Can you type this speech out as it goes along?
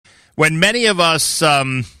when many of us,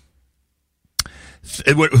 those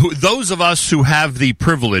of us who have the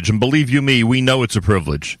privilege, and believe you me, we know it's a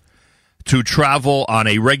privilege, to travel on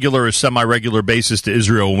a regular or semi-regular basis to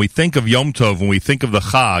Israel, when we think of Yom Tov, when we think of the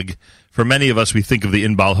Chag, for many of us, we think of the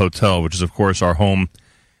Inbal Hotel, which is, of course, our home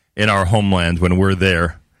in our homeland when we're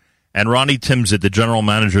there. And Ronnie Timsit, the general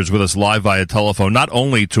manager, is with us live via telephone, not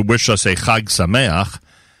only to wish us a Chag Sameach,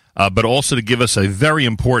 but also to give us a very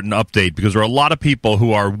important update, because there are a lot of people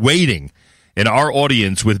who are waiting in our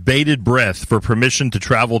audience with bated breath for permission to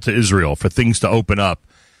travel to Israel, for things to open up.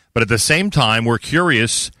 But at the same time, we're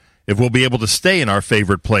curious if we'll be able to stay in our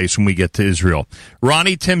favorite place when we get to Israel.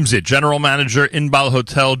 Ronnie Timsit, general manager, Inbal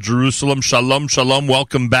Hotel, Jerusalem. Shalom, shalom.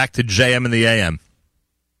 Welcome back to JM in the AM.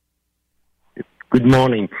 Good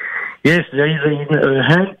morning. Yes, there is a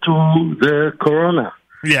hand to the corona.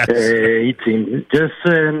 Yes. It seems. Just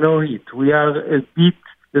know it. We are a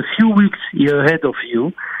few weeks ahead of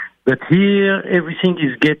you, but here everything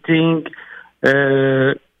is getting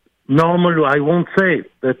normal. I won't say,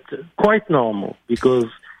 but quite normal, because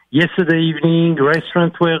yesterday evening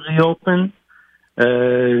restaurants were reopened,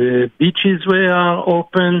 beaches were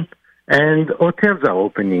open, and hotels are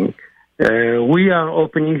opening. We are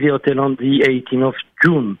opening the hotel on the 18th of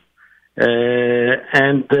June.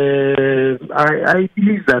 And I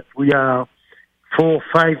believe that we are 4 or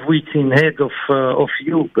 5 weeks ahead of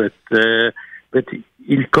you, but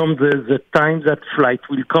it'll come the time that flight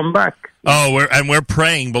will come back. Oh, we're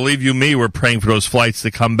praying. Believe you me, we're praying for those flights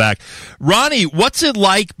to come back. Ronnie, what's it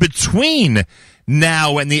like between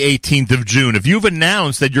now and the 18th of June? If you've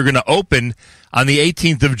announced that you're going to open on the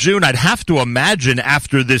 18th of June, I'd have to imagine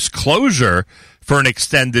after this closure for an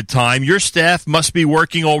extended time, your staff must be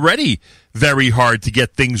working already very hard to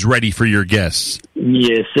get things ready for your guests.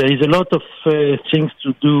 Yes, there is a lot of things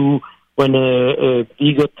to do when a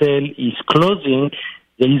big hotel is closing.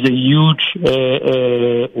 There is a huge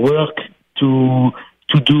work to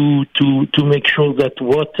do to make sure that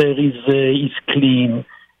water is clean,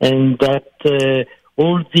 and that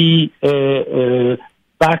all the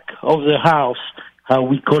back of the house, how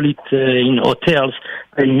we call it in hotels,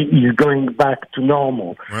 is going back to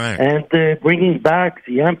normal. Right. And bringing back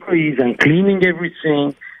the employees and cleaning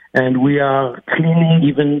everything, and we are cleaning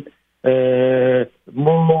even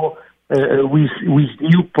more with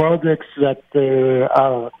new products that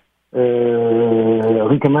are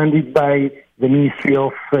recommended by the Ministry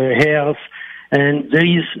of Health. And there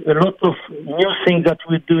is a lot of new things that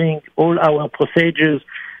we're doing. All our procedures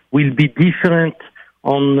will be different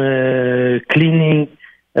on cleaning,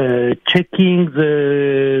 checking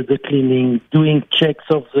the cleaning, doing checks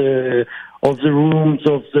of the rooms,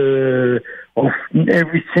 of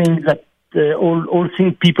everything that all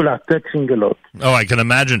things people are touching a lot. Oh, I can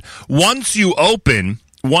imagine. Once you open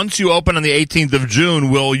on the 18th of June,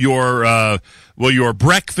 will your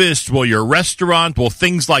breakfast, will your restaurant, will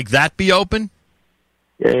things like that be open?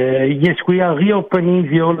 Yes, we are reopening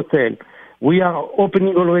the whole hotel. We are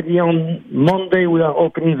opening already on Monday. We are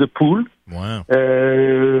opening the pool. Wow.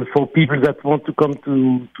 For people that want to come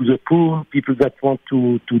to the pool, people that want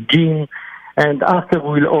to gym. And after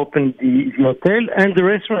we'll open the hotel and the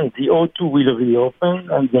restaurant. The O2 will reopen,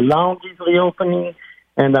 and the lounge is reopening,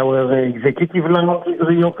 and our executive lounge is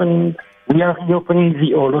reopening. We are reopening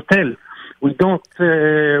the whole hotel. We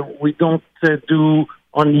don't do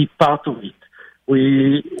only part of it.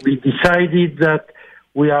 We decided that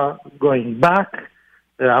we are going back.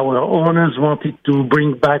 Our owners wanted to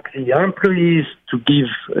bring back the employees to give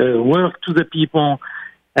work to the people,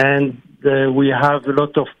 and we have a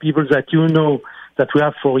lot of people that that we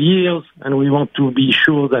have for years, and we want to be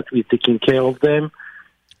sure that we're taking care of them.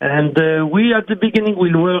 And we, at the beginning,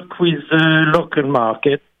 will work with local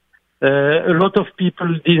market. A lot of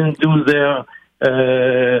people didn't do their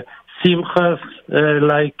simchas,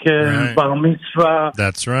 like right. Bar Mitzvah,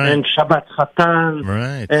 that's right, and Shabbat Chatan,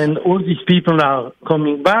 right. And all these people are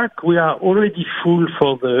coming back. We are already full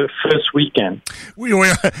for the first weekend. We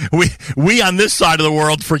on this side of the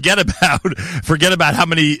world forget about how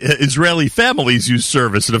many Israeli families you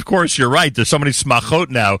service, and of course you're right. There's so many smachot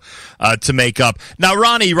now to make up. Now,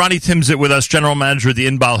 Ronnie Timsit with us, general manager of the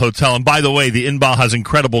Inbal Hotel, and by the way, the Inbal has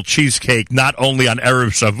incredible cheesecake. Not only on Erev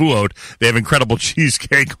Shavuot, they have incredible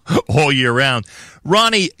cheesecake all year round.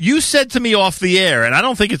 Ronnie, you said to me off the air, and I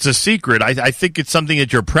don't think it's a secret, I think it's something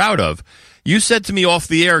that you're proud of. You said to me off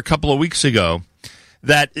the air a couple of weeks ago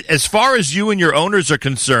that as far as you and your owners are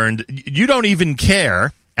concerned, you don't even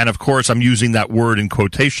care, and of course I'm using that word in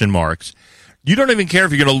quotation marks, You don't even care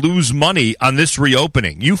if you're going to lose money on this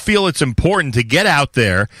reopening. You feel it's important to get out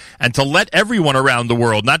there and to let everyone around the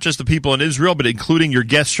world, not just the people in Israel, but including your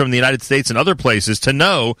guests from the United States and other places, to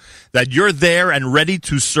know that you're there and ready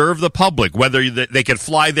to serve the public, whether they could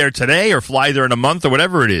fly there today or fly there in a month or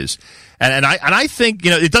whatever it is. And I think,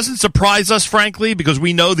 it doesn't surprise us, frankly, because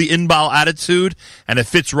we know the Inbal attitude, and it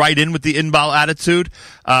fits right in with the Inbal attitude.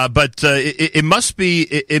 But it must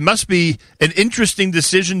be an interesting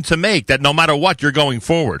decision to make, that no matter what, you're going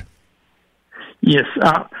forward. Yes,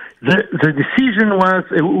 the decision was,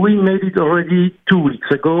 we made it already 2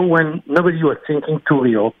 weeks ago when nobody was thinking to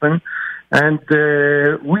reopen. And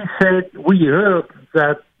we heard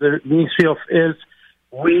that the Ministry of Health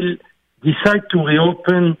will decide to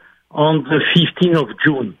reopen on the 15th of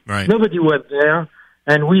June. Right. Nobody was there,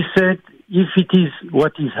 and we said, if it is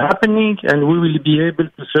what is happening and we will be able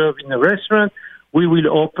to serve in a restaurant, we will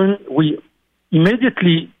open. We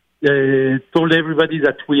immediately told everybody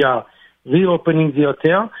that we are reopening the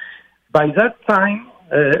hotel. By that time,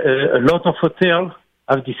 a lot of hotels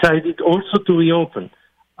have decided also to reopen.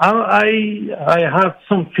 I have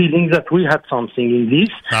some feeling that we had something in this.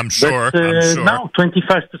 I'm sure. Now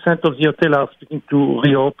 25% of the hotel are speaking to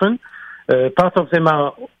reopen. Part of them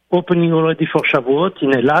are opening already for Shavuot in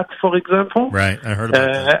Eilat, for example. Right, I heard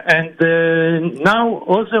about that. And now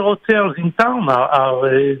other hotels in town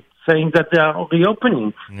are saying that they are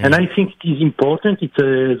reopening. Yeah. And I think it is important. It's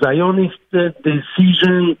a Zionist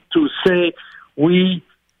decision to say we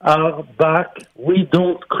are back, we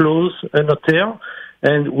don't close an hotel,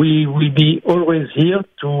 and we will be always here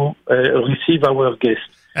to receive our guests.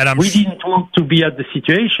 And we didn't want to be at the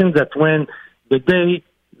situation that when the day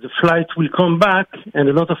the flight will come back and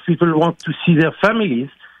a lot of people want to see their families,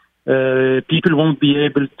 people won't be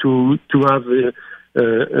able to have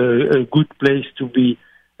a good place to be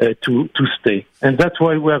to stay. And that's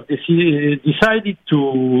why we have decided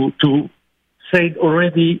to say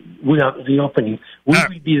already we are reopening. We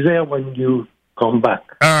will be there when you come back.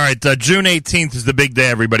 All right, June 18th is the big day,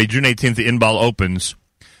 everybody. June 18th, the Inbal opens.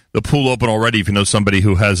 The pool open already, if you know somebody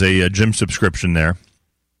who has a gym subscription there.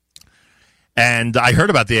 And I heard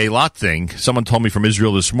about the Eilat thing. Someone told me from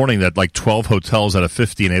Israel this morning that like 12 hotels out of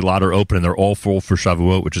 50 in Eilat are open, and they're all full for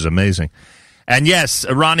Shavuot, which is amazing. And yes,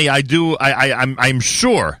 Ronnie, I'm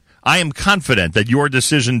sure, I am confident that your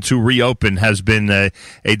decision to reopen has been a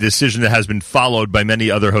decision that has been followed by many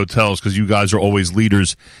other hotels, because you guys are always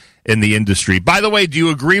leaders in the industry. By the way, do you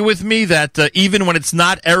agree with me that even when it's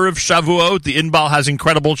not Erev Shavuot, the Inbal has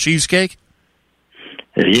incredible cheesecake?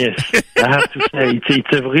 Yes, I have to say, it's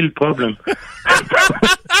a real problem.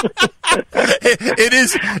 It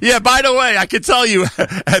is. Yeah, by the way, I can tell you,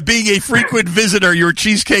 being a frequent visitor, your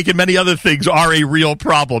cheesecake and many other things are a real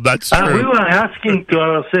problem. That's true. We were asking to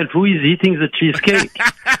ourselves, who is eating the cheesecake?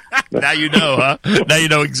 Now you know, huh? Now you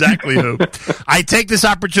know exactly who. I take this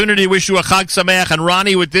opportunity to wish you a Chag Sameach. And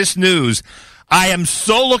Ronnie, with this news, I am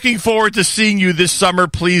so looking forward to seeing you this summer,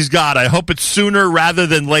 please God. I hope it's sooner rather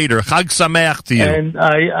than later. Chag Sameach to you. And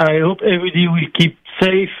I hope everybody will keep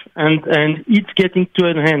safe, and it's getting to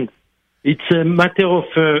an end. It's a matter of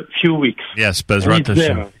a few weeks. Yes, Bezrat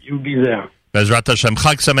Hashem. You'll be there. Bezrat Hashem.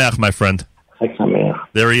 Chag Sameach, my friend. Chag Sameach.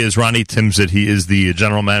 There he is, Ronnie Timsit. He is the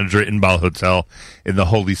general manager at Inbal Hotel in the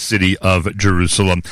holy city of Jerusalem.